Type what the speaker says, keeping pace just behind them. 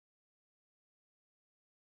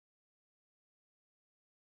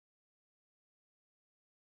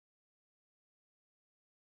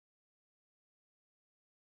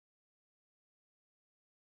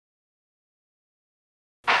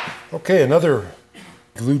Okay, another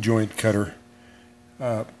glue joint cutter.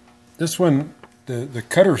 This one, the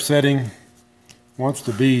cutter setting wants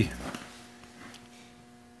to be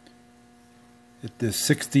at this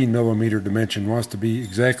 16 millimeter dimension, wants to be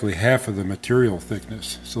exactly half of the material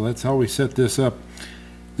thickness. So that's how we set this up.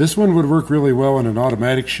 This one would work really well in an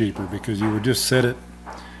automatic shaper because you would just set it,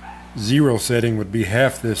 zero setting would be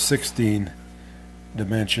half this 16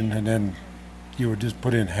 dimension, and then you would just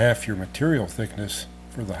put in half your material thickness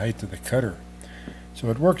for the height of the cutter. So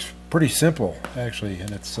it works pretty simple actually,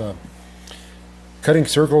 and it's cutting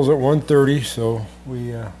circles at 130, so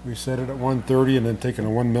we set it at 130 and then taking a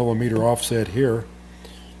 1 millimeter offset here.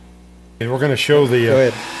 And we're going to show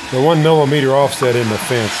the 1 millimeter offset in the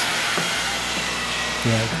fence.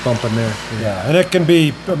 Yeah, it's bumping there. Yeah, and it can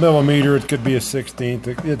be a millimeter, it could be a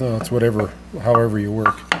 16th, you know, it's whatever, however you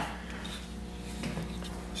work.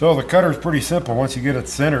 So the cutter is pretty simple once you get it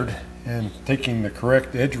centered and taking the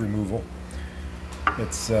correct edge removal.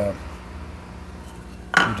 It's you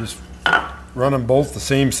just run them both the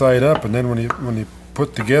same side up, and then when you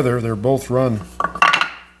put together, they're both run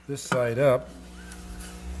this side up.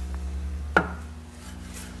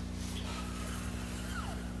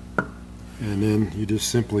 And then you just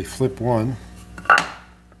simply flip one,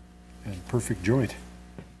 and perfect joint.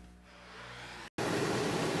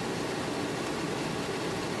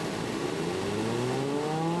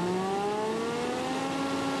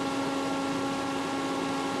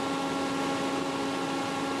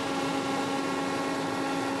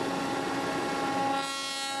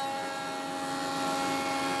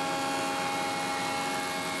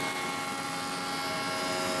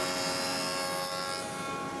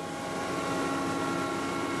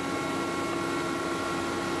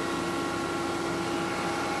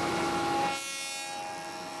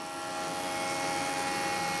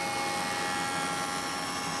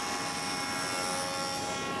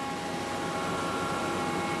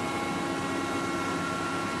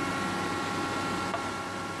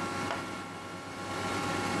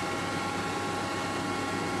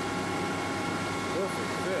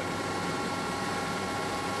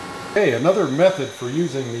 Okay, another method for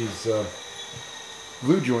using these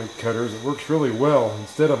glue joint cutters that works really well.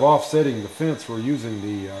 Instead of offsetting the fence, we're using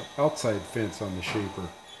the outside fence on the shaper.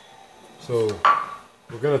 So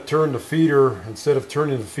we're going to turn the feeder, instead of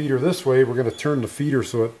turning the feeder this way, we're going to turn the feeder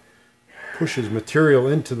so it pushes material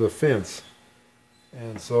into the fence.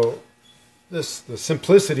 And so the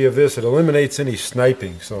simplicity of this, it eliminates any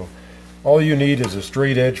sniping. So all you need is a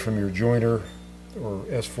straight edge from your jointer or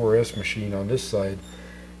S4S machine on this side,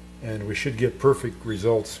 and we should get perfect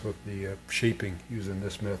results with the shaping using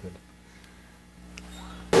this method.